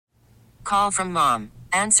Call from mom.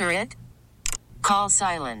 Answer it. Call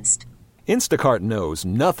silenced. Instacart knows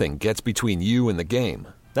nothing gets between you and the game.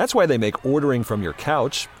 That's why they make ordering from your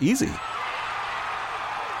couch easy.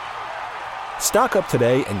 Stock up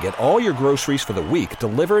today and get all your groceries for the week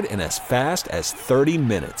delivered in as fast as 30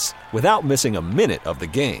 minutes without missing a minute of the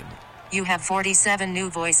game. You have 47 new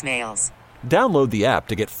voicemails. Download the app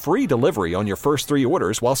to get free delivery on your first 3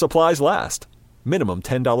 orders while supplies last. Minimum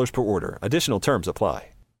 $10 per order. Additional terms apply.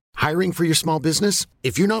 Hiring for your small business?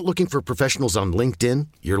 If you're not looking for professionals on LinkedIn,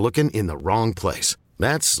 you're looking in the wrong place.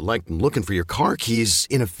 That's like looking for your car keys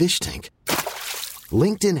in a fish tank.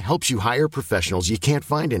 LinkedIn helps you hire professionals you can't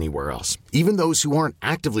find anywhere else, even those who aren't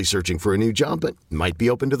actively searching for a new job but might be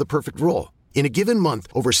open to the perfect role. In a given month,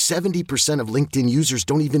 over 70% of LinkedIn users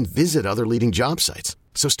don't even visit other leading job sites.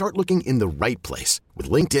 So start looking in the right place. With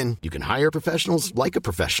LinkedIn, you can hire professionals like a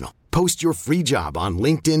professional. Post your free job on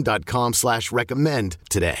linkedin.com/recommend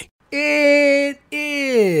today. It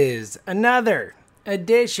is another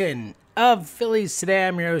edition of Phillies Today.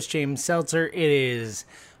 I'm your host, James Seltzer. It is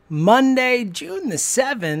Monday, June the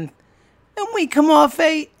 7th, and we come off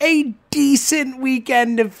a decent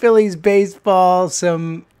weekend of Phillies baseball.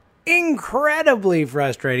 Some incredibly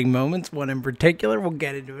frustrating moments, one in particular. We'll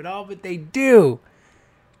get into it all, but they do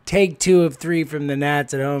take 2 of 3 from the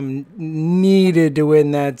Nats at home. Needed to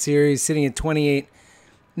win that series, sitting at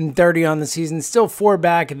 28-30 on the season. Still 4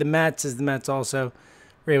 back at the Mets, as the Mets also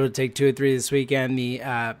were able to take 2 of 3 this weekend.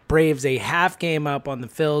 The Braves a half game up on the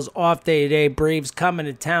Phils. Off day today. Braves coming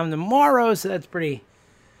to town tomorrow, so that's pretty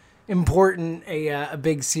important. A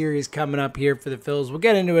big series coming up here for the Phils. We'll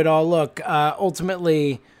get into it all. Look,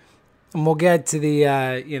 ultimately, and we'll get to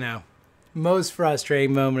the most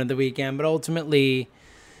frustrating moment of the weekend, but ultimately,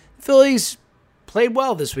 Phillies played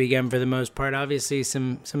well this weekend for the most part. Obviously,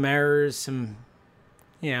 some errors, some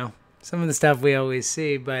of the stuff we always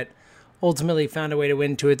see, but ultimately found a way to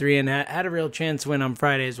win 2 or 3 and had a real chance to win on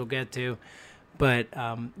Fridays. We'll get to, but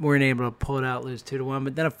weren't able to pull it out, lose 2-1.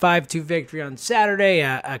 But then a 5-2 victory on Saturday,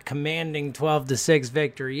 a commanding 12-6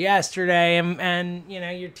 victory yesterday, and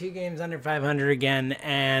you're 2 games under 500 again.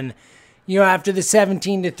 And after the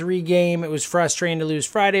 17-3 game, it was frustrating to lose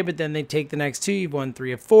Friday, but then they take the next 2. You've won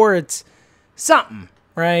 3 of 4. It's something,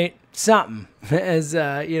 right? Something. As,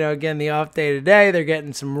 again, the off day today, they're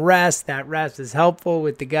getting some rest. That rest is helpful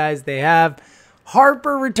with the guys they have.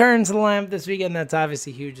 Harper returns to the lineup this weekend. That's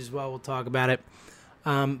obviously huge as well. We'll talk about it.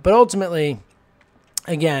 But ultimately,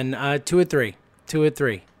 again, 2 of 3. 2 of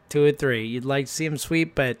 3. 2 of 3. You'd like to see them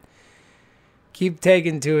sweep, but keep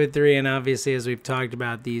taking 2 of 3. And obviously, as we've talked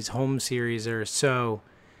about, these home series are so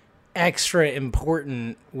extra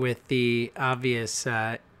important with the obvious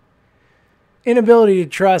inability to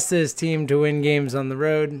trust this team to win games on the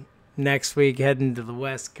road. Next week, heading to the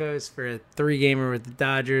West Coast for a 3-gamer with the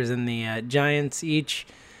Dodgers and the Giants each.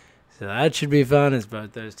 So that should be fun as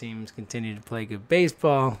both those teams continue to play good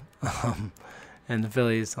baseball. And the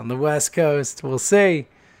Phillies on the West Coast, we'll see.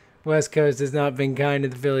 West Coast has not been kind to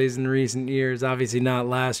the Phillies in recent years. Obviously not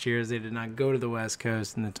last year, as they did not go to the West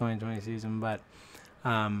Coast in the 2020 season. But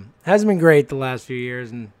hasn't been great the last few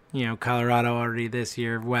years. And, Colorado already this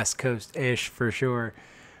year, West Coast-ish for sure.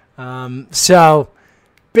 So,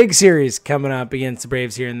 big series coming up against the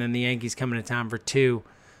Braves here. And then the Yankees coming to town for 2.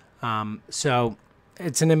 So,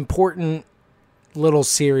 it's an important little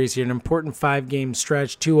series here. An important 5-game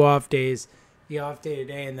stretch. 2 off days. The off day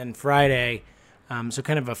today and then Friday. So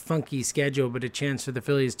kind of a funky schedule, but a chance for the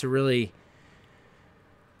Phillies to really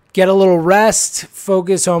get a little rest,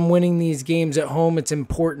 focus on winning these games at home. It's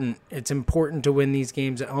important. It's important to win these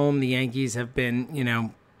games at home. The Yankees have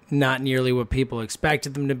been, not nearly what people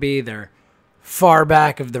expected them to be. They're far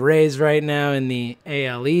back of the Rays right now in the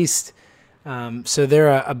AL East. So they're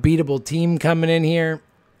a beatable team coming in here.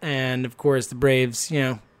 And, of course, the Braves,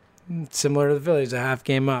 similar to the Phillies, a half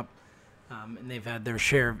game up. And they've had their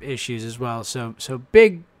share of issues as well. So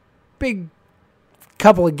big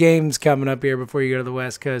couple of games coming up here before you go to the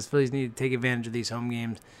West Coast. Phillies need to take advantage of these home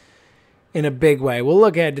games in a big way. We'll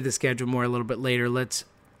look ahead to the schedule more a little bit later. Let's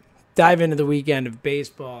dive into the weekend of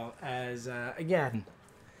baseball as, again,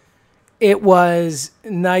 it was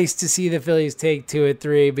nice to see the Phillies take 2 of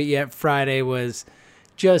 3, but yet Friday was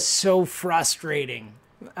just so frustrating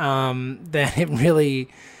that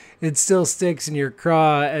it still sticks in your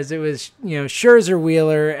craw, as it was, Scherzer,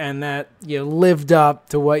 Wheeler, and that, lived up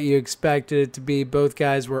to what you expected it to be. Both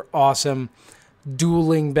guys were awesome,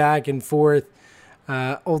 dueling back and forth.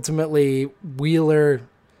 Ultimately, Wheeler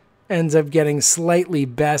ends up getting slightly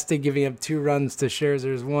bested, giving up 2 runs to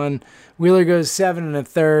Scherzer's 1. Wheeler goes 7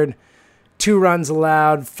 1/3, 2 runs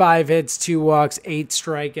allowed, 5 hits, 2 walks, 8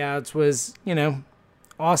 strikeouts. Was,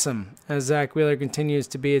 awesome as Zach Wheeler continues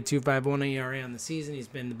to be a 2.51 ERA on the season. He's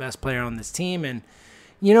been the best player on this team and,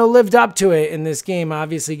 lived up to it in this game.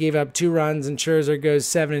 Obviously gave up 2 runs, and Scherzer goes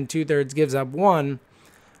 7 2/3, gives up 1.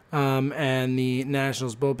 And the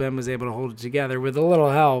Nationals bullpen was able to hold it together with a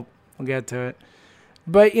little help. We'll get to it.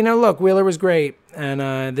 But, look, Wheeler was great,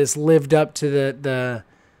 and this lived up to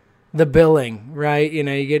the billing, right? You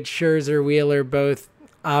get Scherzer, Wheeler, both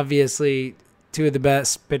obviously two of the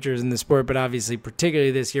best pitchers in the sport, but obviously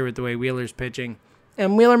particularly this year with the way Wheeler's pitching.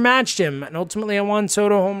 And Wheeler matched him, and ultimately a Juan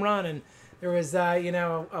Soto home run, and there was,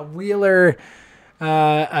 a Wheeler,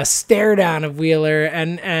 a stare down of Wheeler,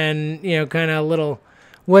 and kind of a little,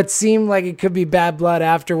 what seemed like it could be bad blood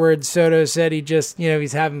afterwards. Soto said he just,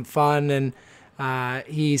 he's having fun, and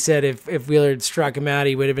he said if Wheeler had struck him out,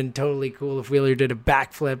 he would have been totally cool if Wheeler did a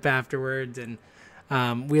backflip afterwards, and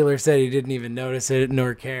Wheeler said he didn't even notice it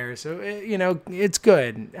nor care. So, it's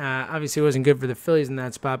good. Obviously, it wasn't good for the Phillies in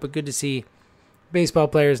that spot, but good to see baseball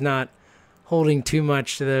players not holding too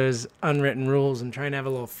much to those unwritten rules and trying to have a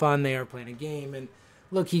little fun. They are playing a game. And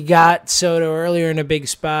look, he got Soto earlier in a big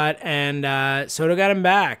spot, and Soto got him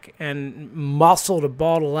back and muscled a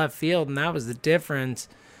ball to left field, and that was the difference.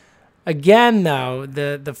 Again, though,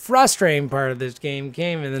 the frustrating part of this game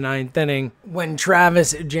came in the 9th inning when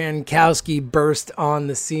Travis Jankowski burst on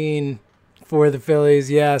the scene for the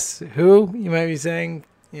Phillies. Yes, who, you might be saying?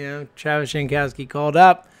 Travis Jankowski called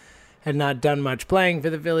up, had not done much playing for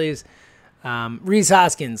the Phillies. Rhys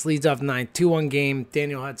Hoskins leads off the 9th, 2-1 game.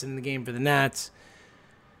 Daniel Hudson in the game for the Nats.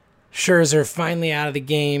 Scherzer finally out of the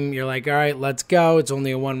game. You're like, all right, let's go. It's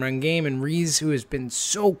only a 1-run game. And Rhys, who has been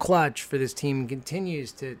so clutch for this team,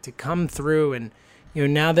 continues to come through. And,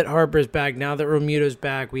 now that Harper's back, now that Romuto's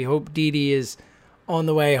back, we hope Didi is on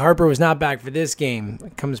the way. Harper was not back for this game.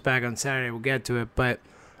 It comes back on Saturday. We'll get to it. But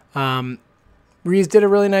Rhys did a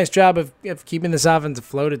really nice job of keeping this offense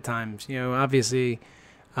afloat at times. Obviously,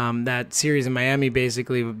 that series in Miami,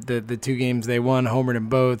 basically, the 2 games they won, homered in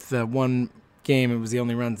both. The one game, it was the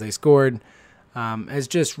only runs they scored, has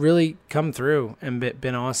just really come through and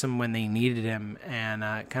been awesome when they needed him, and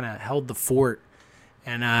kind of held the fort.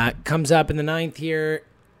 And comes up in the 9th here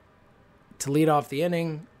to lead off the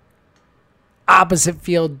inning. Opposite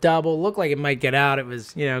field double. Looked like it might get out. It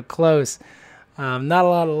was, close. Not a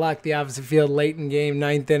lot of luck, the opposite field late in game,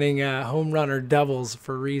 9th inning home run or doubles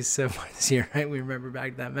for Rhys so far this year, right? We remember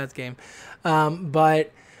back to that Mets game.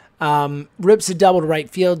 But rips a double to right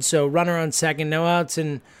field, so runner on second, no outs,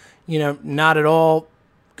 and, not at all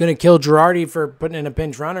going to kill Girardi for putting in a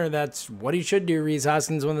pinch runner. That's what he should do. Rhys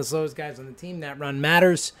Hoskins, one of the slowest guys on the team. That run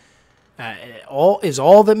matters. All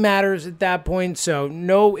that matters at that point, so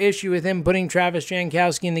no issue with him putting Travis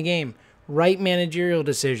Jankowski in the game. Right managerial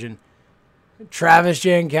decision. Travis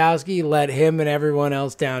Jankowski let him and everyone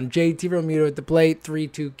else down. JT Realmuto at the plate,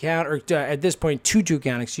 3-2 count, or at this point, 2-2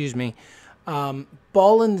 count, excuse me.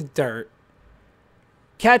 Ball in the dirt.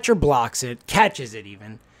 Catcher blocks it, catches it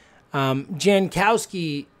even.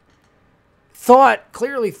 Jankowski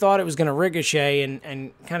clearly thought it was going to ricochet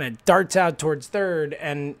and kind of darts out towards third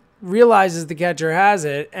and realizes the catcher has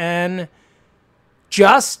it and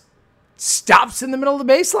just stops in the middle of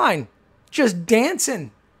the baseline, just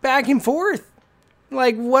dancing back and forth.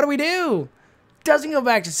 Like, what do we do? Doesn't go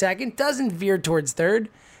back to second, doesn't veer towards third,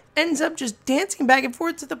 ends up just dancing back and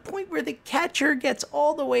forth to the point where the catcher gets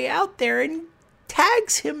all the way out there and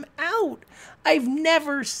tags him out. I've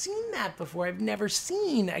never seen that before. I've never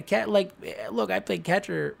seen a cat look, I played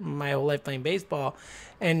catcher my whole life playing baseball,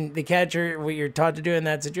 and the catcher, what you're taught to do in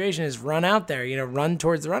that situation is run out there, run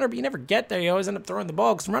towards the runner, but you never get there. You always end up throwing the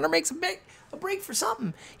ball because the runner makes a break for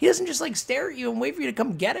something. He doesn't just stare at you and wait for you to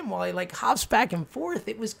come get him while he hops back and forth.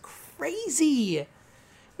 It was crazy.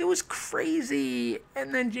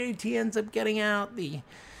 And then JT ends up getting out. The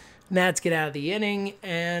Nats get out of the inning,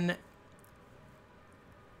 and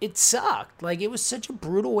it sucked. It was such a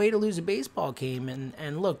brutal way to lose a baseball game.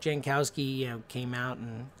 And look, Jankowski, came out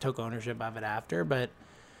and took ownership of it after. But,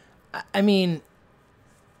 I mean,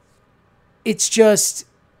 it's just,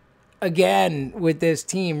 again, with this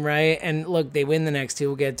team, right? And look, they win the next 2.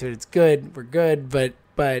 We'll get to it. It's good. We're good.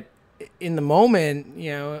 But in the moment,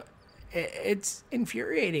 it's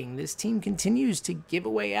infuriating. This team continues to give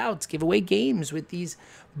away outs, give away games with these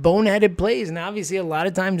boneheaded plays. And obviously, a lot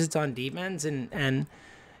of times it's on defense, and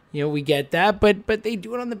we get that. But they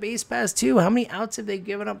do it on the base pass, too. How many outs have they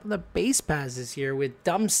given up on the base pass this year with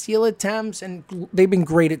dumb steal attempts? And they've been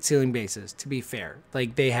great at stealing bases, to be fair.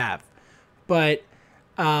 They have. But,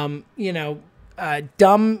 dumb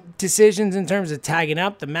decisions in terms of tagging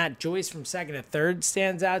up. The Matt Joyce from second to third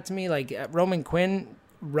stands out to me. Roman Quinn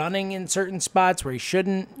running in certain spots where he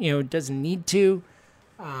shouldn't, doesn't need to.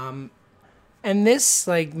 And this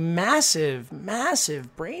like massive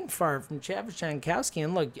brain fart from Travis Jankowski.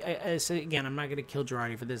 And look, I say again, I'm not going to kill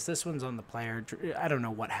Girardi for this. This one's on the player. I don't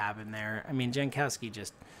know what happened there. I mean, Jankowski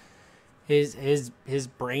just his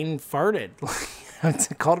brain farted. It's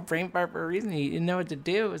called a brain fart for a reason. He didn't know what to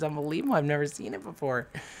do. It was unbelievable. I've never seen it before.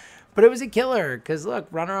 But it was a killer because look,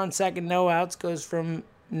 runner on second, no outs goes from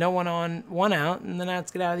no one on, 1 out, and the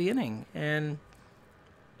Nats get out of the inning. And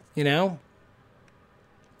you know,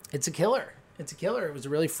 it's a killer. It's a killer. It was a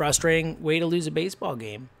really frustrating way to lose a baseball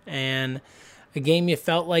game. And a game you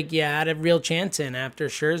felt like you had a real chance in after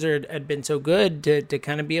Scherzer had been so good to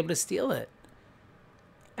kind of be able to steal it.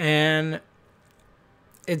 And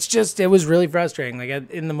it was really frustrating.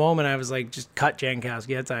 Like in the moment, I was like, just cut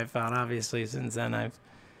Jankowski. That's how I felt. Obviously, since then, I've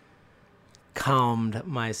calmed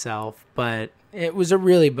myself. But it was a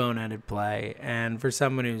really boneheaded play. And for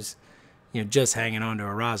someone who's just hanging on to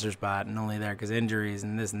a roster spot and only there because injuries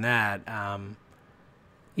and this and that,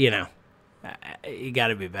 you got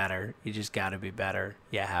to be better. You just got to be better.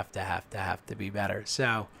 You have to be better.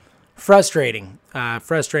 So frustrating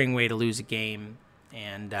way to lose a game.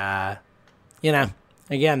 And,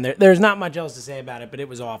 again, there's not much else to say about it, but it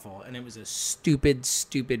was awful. And it was a stupid,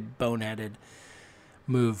 boneheaded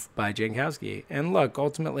move by Jankowski. And look,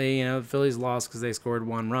 ultimately, the Phillies lost because they scored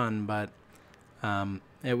 1 run, but,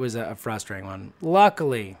 it was a frustrating one.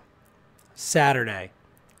 Luckily, Saturday,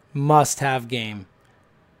 must-have game.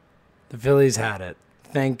 The Phillies had it.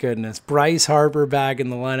 Thank goodness. Bryce Harper back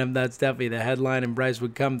in the lineup. That's definitely the headline, and Bryce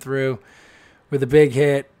would come through with a big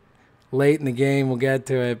hit late in the game. We'll get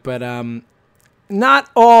to it. But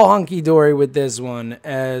not all hunky-dory with this one,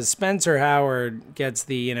 as Spencer Howard gets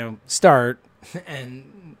the start,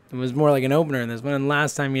 and it was more like an opener in this one. And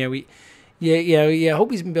last time, I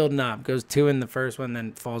hope he's been building up. Goes 2 in the first one,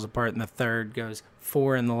 then falls apart in the third. Goes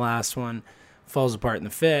 4 in the last one, falls apart in the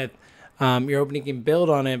fifth. You're hoping he can build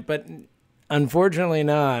on it, but unfortunately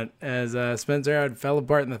not, as Spencer Howard fell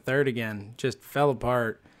apart in the third again. Just fell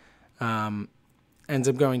apart. Ends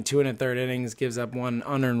up going 2 1/3 innings, gives up 1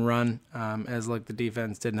 unearned run, as the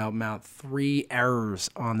defense didn't help him out. 3 errors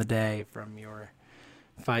on the day from your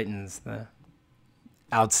Titans, the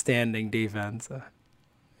outstanding defense.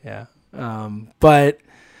 Yeah. But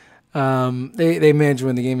they managed to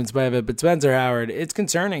win the game in spite of it. But Spencer Howard, it's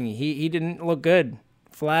concerning. He didn't look good,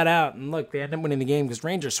 flat out. And look, they ended up winning the game because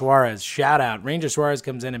Ranger Suarez, shout out. Ranger Suarez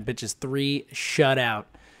comes in and pitches 3 shutout.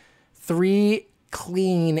 3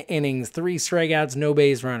 clean innings, 3 strikeouts, no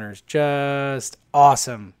base runners. Just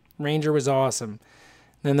awesome. Ranger was awesome.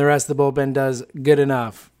 Then the rest of the bullpen does good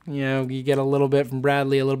enough. You get a little bit from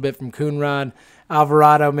Bradley, a little bit from Coonrod.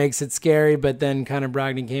 Alvarado makes it scary, but then Connor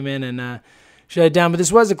Brogdon came in and shut it down. But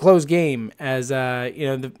this was a close game, as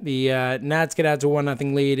the Nats get out to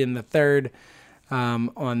 1-0 lead in the third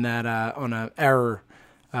on an error.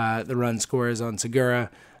 The run scores on Segura,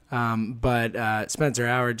 but Spencer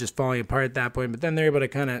Howard just falling apart at that point. But then they're able to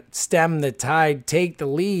kind of stem the tide, take the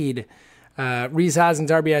lead. Rhys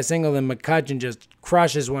Hoskins RBI single, then McCutchen just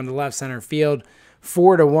crushes one to left center field.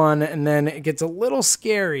 4-1, and then it gets a little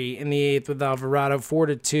scary in the 8th with Alvarado,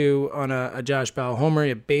 4-2 on a Josh Bell homer. He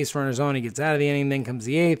had base runners on. He gets out of the inning. Then comes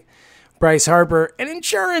the 8th. Bryce Harper, an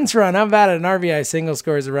insurance run. How about it? An RBI single,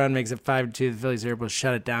 scores a run, makes it 5-2. The Phillies are able to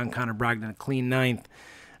shut it down. Connor Brogdon a clean 9th.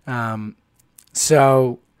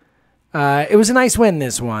 So it was a nice win,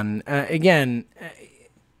 this one. Again,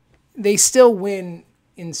 they still win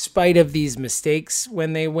in spite of these mistakes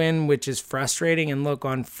when they win, which is frustrating. And look,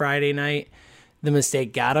 on Friday night, the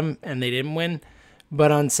mistake got them, and they didn't win.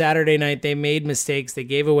 But on Saturday night, they made mistakes. They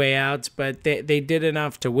gave away outs, but they did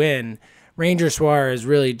enough to win. Ranger Suarez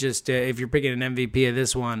really just, if you're picking an MVP of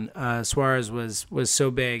this one, Suarez was so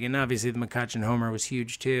big. And obviously the McCutchen homer was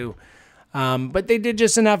huge too. But they did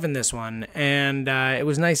just enough in this one. And it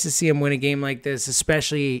was nice to see them win a game like this,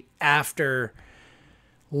 especially after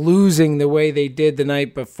losing the way they did the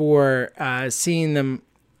night before, seeing them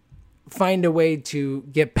find a way to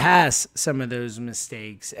get past some of those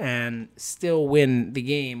mistakes and still win the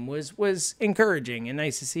game was encouraging and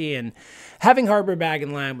nice to see. And having Harper back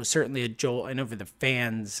in line was certainly a jolt, I know, for the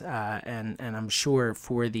fans, and I'm sure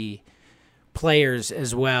for the players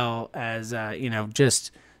as well, as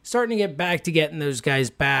just starting to get back to getting those guys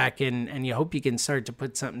back, and you hope you can start to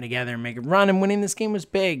put something together and make a run. And winning this game was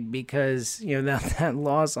big because that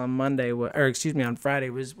loss on on Friday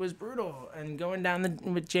was brutal, and going down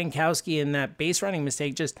with Jankowski and that base running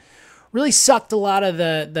mistake just really sucked a lot of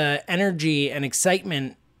the energy and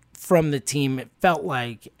excitement from the team, it felt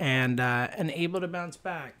like, and able to bounce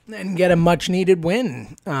back and get a much-needed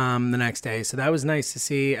win the next day. So that was nice to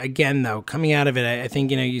see. Again, though, coming out of it, I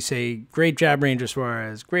think, you say, great job, Ranger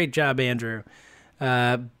Suarez, great job, Andrew,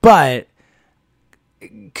 but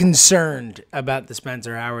concerned about the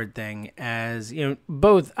Spencer Howard thing, as,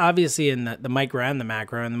 both obviously in the micro and the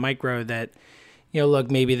macro. And the micro that,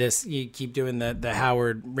 look, maybe you keep doing the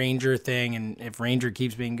Howard Ranger thing, and if Ranger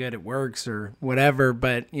keeps being good, it works or whatever.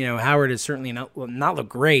 But, Howard is certainly not look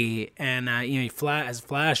great, and, he has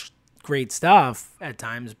flashed great stuff at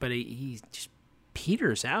times, but he just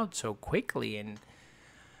peters out so quickly. And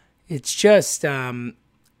it's just,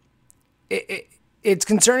 it's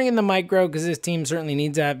concerning in the micro, because this team certainly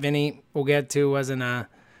needs that. Vinny, we'll get to,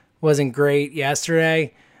 wasn't great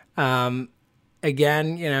yesterday.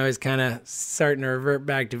 Again, is kind of starting to revert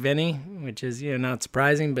back to Vinny, which is, not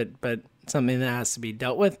surprising, but something that has to be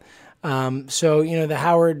dealt with. So, the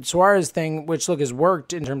Howard Suarez thing, which, look, has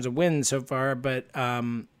worked in terms of wins so far, but,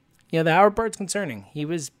 the Howard part's concerning. He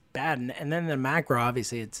was bad. And then the macro,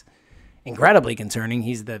 obviously, it's incredibly concerning.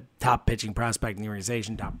 He's the top pitching prospect in the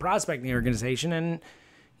organization, top prospect in the organization. And,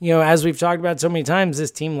 as we've talked about so many times, this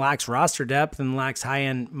team lacks roster depth and lacks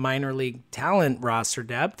high-end minor league talent roster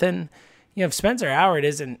depth. And, if Spencer Howard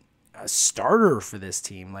isn't a starter for this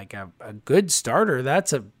team, like a good starter,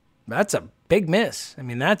 that's a big miss. I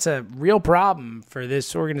mean, that's a real problem for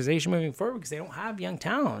this organization moving forward, because they don't have young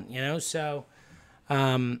talent, so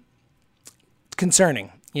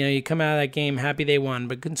concerning. You come out of that game happy they won,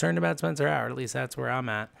 but concerned about Spencer Howard. At least that's where I'm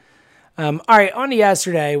at. All right, on to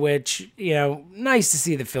yesterday, which, nice to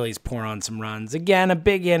see the Phillies pour on some runs. Again, a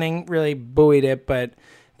big inning, really buoyed it, but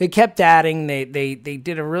they kept adding. They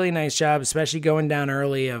did a really nice job, especially going down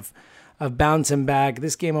early, of bouncing back.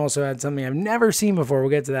 This game also had something I've never seen before. We'll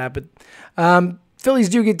get to that. But Phillies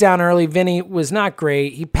do get down early. Vinny was not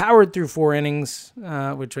great. He powered through 4 innings,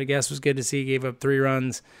 which I guess was good to see. He gave up 3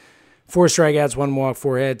 runs, 4 strikeouts, 1 walk,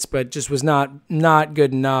 4 hits, but just was not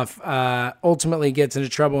good enough. Ultimately gets into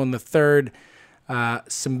trouble in the third.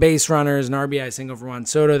 Some base runners, an RBI single for Juan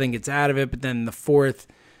Soto, then gets out of it. But then the fourth,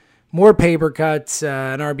 more paper cuts,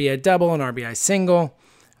 an RBI double, an RBI single,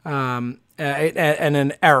 and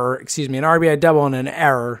an error, an RBI double and an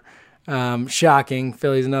error. Shocking.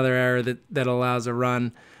 Phillies another error that allows a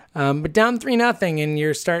run. But down 3-0, and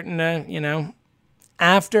you're starting to,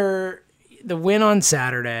 after the win on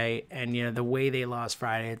Saturday and, the way they lost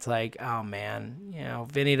Friday, it's like, oh man,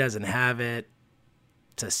 Vinny doesn't have it.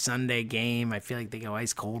 It's a Sunday game. I feel like they go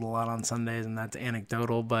ice cold a lot on Sundays, and that's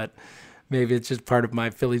anecdotal, but maybe it's just part of my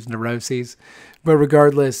Phillies neuroses. But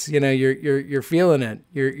regardless, you're feeling it.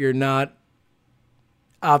 You're not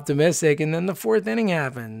optimistic. And then the 4th inning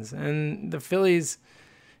happens, and the Phillies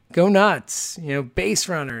go nuts. Base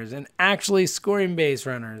runners, and actually scoring base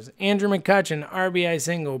runners. Andrew McCutchen, RBI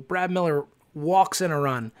single. Brad Miller walks in a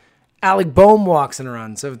run. Alec Boehm walks in a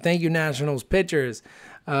run. So thank you, Nationals pitchers.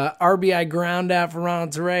 RBI ground out for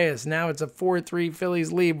Ronald Torreyes. Now it's a 4-3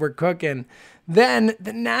 Phillies lead. We're cooking. Then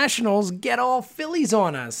the Nationals get all Phillies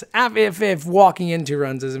on us. If walking in 2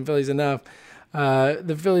 runs isn't Phillies enough,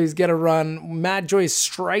 the Phillies get a run. Matt Joyce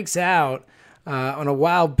strikes out on a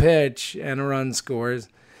wild pitch, and a run scores.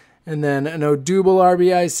 And then an Odubel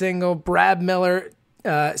RBI single. Brad Miller.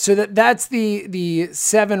 So that's the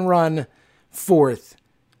 7-run 4th.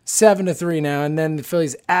 7-3 now, and then the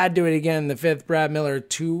Phillies add to it again. The 5th, Brad Miller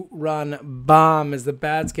 2-run bomb as the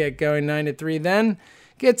bats get going 9-3. Then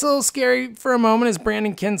gets a little scary for a moment as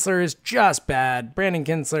Brandon Kinsler is just bad. Brandon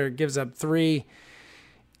Kinsler gives up 3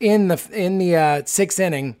 in the 6th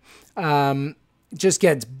inning. Just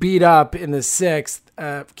gets beat up in the 6th.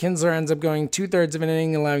 Kinsler ends up going 2/3 of an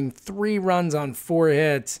inning, allowing 3 runs on 4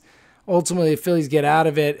 hits. Ultimately, the Phillies get out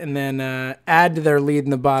of it and then add to their lead in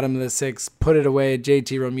the bottom of the 6th, put it away.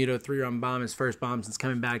 JT Realmuto, 3-run bomb, his first bomb since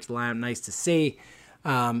coming back to the lineup. Nice to see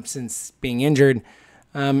since being injured.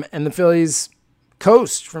 And the Phillies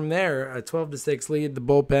coast from there, a 12-6 lead. The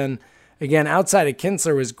bullpen, again, outside of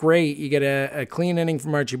Kinsler, was great. You get a clean inning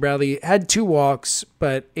from Archie Bradley. Had 2 walks,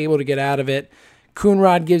 but able to get out of it.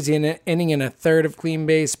 Coonrod gives you an inning and a third of clean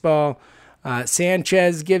baseball.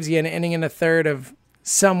 Sanchez gives you an inning and a third of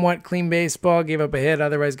somewhat clean baseball, gave up a hit,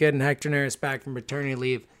 otherwise good, and Hector Neris back from paternity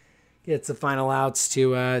leave gets the final outs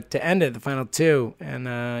to end it, the final 2,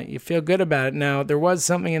 and you feel good about it. Now, there was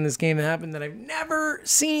something in this game that happened that I've never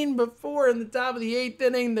seen before. In the top of the 8th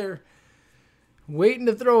inning, they're waiting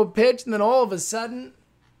to throw a pitch, and then all of a sudden,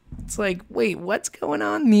 It's like, wait, what's going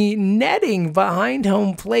on? The netting behind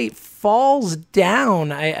home plate falls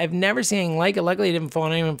down. I've never seen anything like it. Luckily, it didn't fall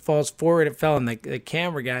on anyone. It falls forward. It fell on the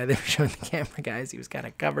camera guy. They were showing the camera guys. He was kind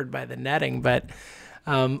of covered by the netting. But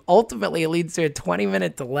ultimately, it leads to a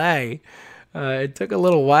 20-minute delay. It took a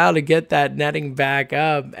little while to get that netting back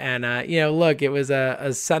up. And, look, it was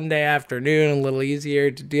a Sunday afternoon, a little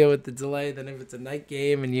easier to deal with the delay than if it's a night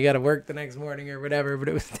game and you got to work the next morning or whatever. But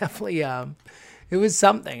it was definitely... It was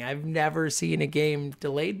something. I've never seen a game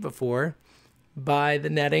delayed before by the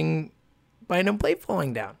netting, by no plate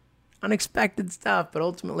falling down. Unexpected stuff, but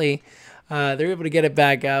ultimately they're able to get it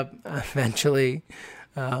back up eventually.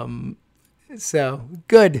 So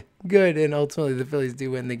good. And ultimately the Phillies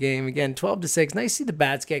do win the game. Again, 12-6. Nice to see the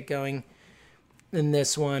bats get going in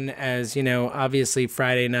this one, as, obviously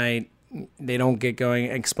Friday night they don't get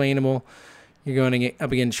going. Explainable. You're going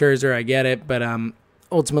up against Scherzer. I get it, but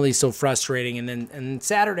ultimately still frustrating. And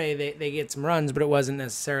Saturday they get some runs, but it wasn't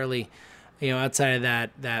necessarily, outside of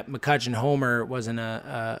that McCutchen homer wasn't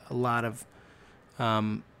a lot of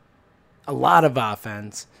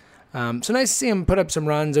offense. So nice to see him put up some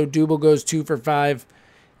runs. Odubel goes 2 for 5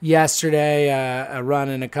 yesterday, a run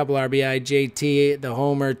and a couple RBI. JT, the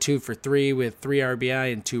homer, 2 for 3 with 3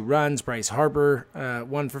 RBI and 2 runs. Bryce Harper,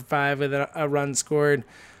 1 for 5 with a run scored.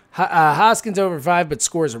 Hoskins over 5 but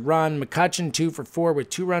scores a run. McCutchen 2 for 4 with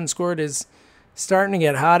 2 runs scored is starting to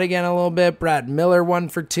get hot again a little bit. Brad Miller 1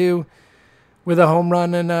 for 2 with a home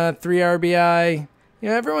run and 3 RBI.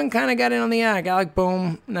 Everyone kind of got in on the act. Alec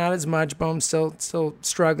Bohm, not as much. Bohm's still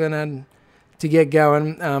struggling to get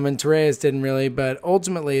going, and Torreyes didn't really. But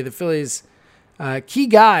ultimately, the Phillies' key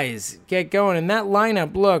guys get going. And that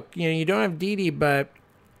lineup, look, you don't have Didi, but...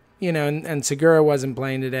 and Segura wasn't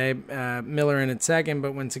playing today. Miller in at second,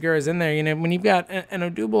 but when Segura's in there, when you've got an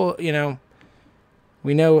Odubel,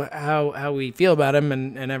 we know how we feel about him,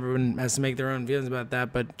 and everyone has to make their own feelings about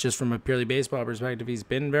that. But just from a purely baseball perspective, he's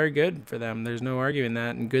been very good for them. There's no arguing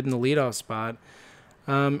that, and good in the leadoff spot.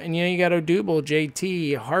 And you got Odubel,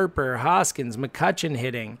 JT, Harper, Hoskins, McCutchen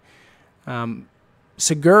hitting,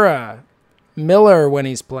 Segura, Miller when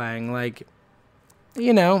he's playing,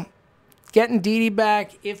 getting Didi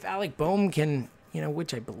back, if Alec Bohm can,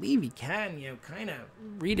 which I believe he can, kind of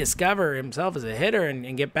rediscover himself as a hitter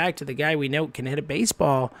and get back to the guy we know can hit a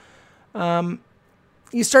baseball,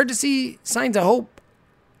 you start to see signs of hope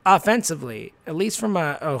offensively, at least from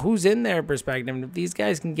a who's in there perspective. If these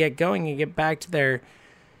guys can get going and get back to their,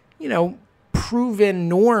 proven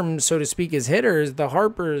norms, so to speak, as hitters, the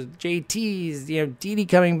Harpers, JTs, Didi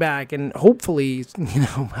coming back and hopefully,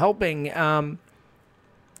 helping,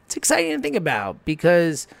 it's exciting to think about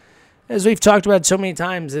because, as we've talked about so many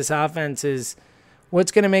times, this offense is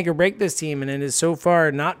what's going to make or break this team, and it has so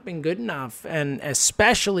far not been good enough, and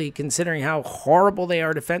especially considering how horrible they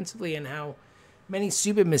are defensively and how many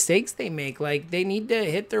stupid mistakes they make. They need to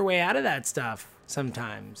hit their way out of that stuff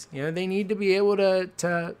sometimes. They need to be able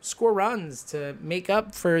to score runs to make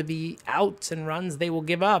up for the outs and runs they will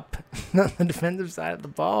give up on the defensive side of the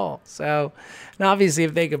ball. So, and obviously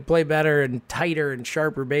if they could play better and tighter and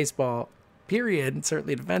sharper baseball, period,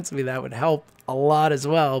 certainly defensively, that would help a lot as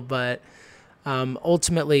well. But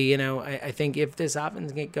ultimately, I think if this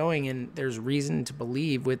offense get going, and there's reason to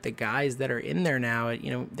believe with the guys that are in there now,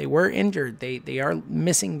 they were injured. They are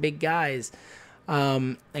missing big guys.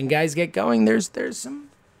 And guys get going, there's some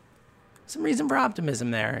reason for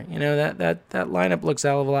optimism there. That lineup looks a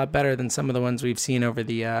hell of a lot better than some of the ones we've seen over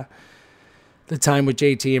the time with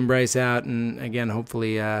JT and Bryce out. And again,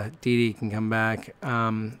 hopefully Didi can come back.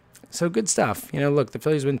 So good stuff. Look, the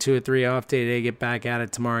Phillies win 2 of 3 off day today, get back at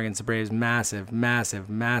it tomorrow against the Braves.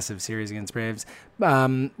 Massive series against Braves.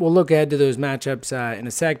 We'll look ahead to those matchups in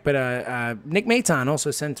a sec, but Nick Maton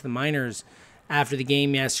also sent to the minors after the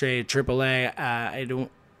game yesterday at AAA.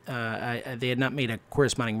 They had not made a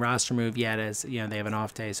corresponding roster move yet, as they have an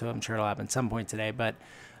off day, so I'm sure it'll happen at some point today. But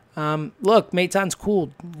look, Maton's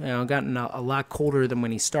cooled. Gotten a lot colder than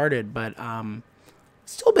when he started, but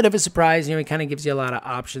still a bit of a surprise. He kind of gives you a lot of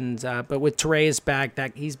options. But with Torreyes back,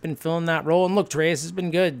 that he's been filling that role, and look, Torreyes has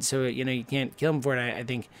been good, so you can't kill him for it. I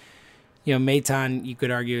think Maton, you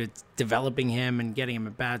could argue it's developing him and getting him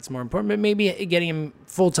at bats more important, but maybe getting him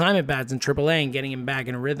full-time at bats in AAA and getting him back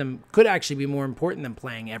in a rhythm could actually be more important than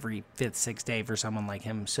playing every 5th, 6th day for someone like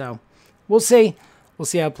him. So we'll see. We'll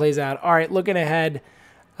see how it plays out. All right, looking ahead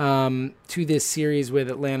to this series with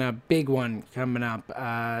Atlanta, big one coming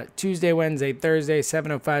up. Tuesday, Wednesday, Thursday,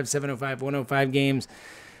 7:05, 1:05 games.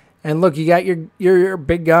 And look, you got your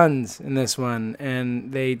big guns in this one,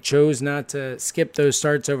 and they chose not to skip those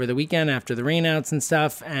starts over the weekend after the rainouts and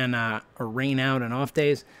stuff, and or rain out and off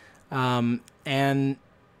days. And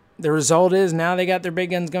the result is now they got their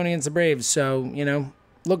big guns going against the Braves. So,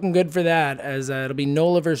 looking good for that, as it'll be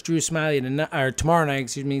Nola versus Drew Smyly tomorrow night.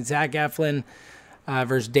 Zach Eflin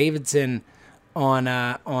versus Davidson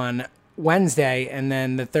on Wednesday, and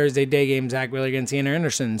then the Thursday day game, Zach Wheeler against Ian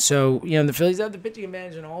Anderson. So, the Phillies have the pitching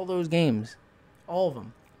advantage in all those games, all of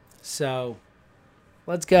them. So,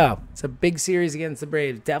 let's go. It's a big series against the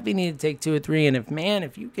Braves. Definitely need to take 2 or 3, and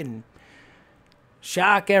if you can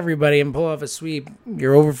shock everybody and pull off a sweep,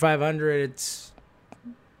 you're over 500. It's,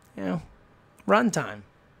 run time.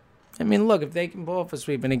 I mean, look, if they can pull off a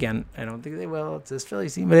sweep, and again, I don't think they will. It's this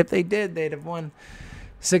Phillies team, but if they did, they'd have won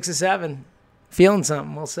 6 or 7. Feeling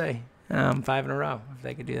something, we'll see. 5 in a row. If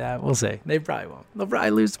they could do that, we'll see. They probably won't. They'll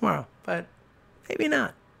probably lose tomorrow, but maybe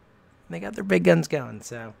not. They got their big guns going,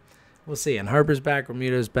 so we'll see. And Harper's back,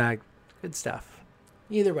 Romuto's back. Good stuff.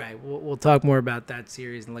 Either way, we'll talk more about that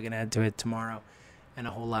series and looking ahead to it tomorrow and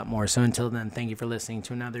a whole lot more. So until then, thank you for listening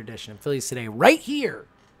to another edition of Phillies Today right here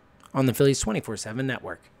on the Phillies 24/7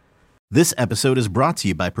 Network. This episode is brought to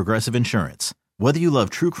you by Progressive Insurance. Whether you love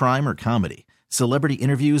true crime or comedy, celebrity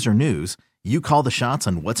interviews or news, you call the shots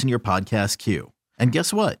on what's in your podcast queue. And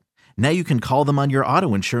guess what? Now you can call them on your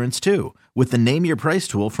auto insurance too with the Name Your Price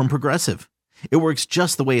tool from Progressive. It works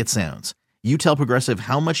just the way it sounds. You tell Progressive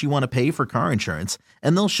how much you want to pay for car insurance,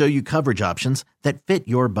 and they'll show you coverage options that fit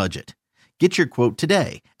your budget. Get your quote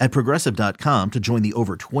today at Progressive.com to join the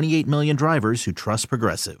over 28 million drivers who trust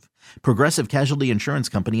Progressive. Progressive Casualty Insurance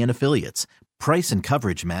Company and Affiliates. Price and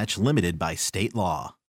coverage match limited by state law.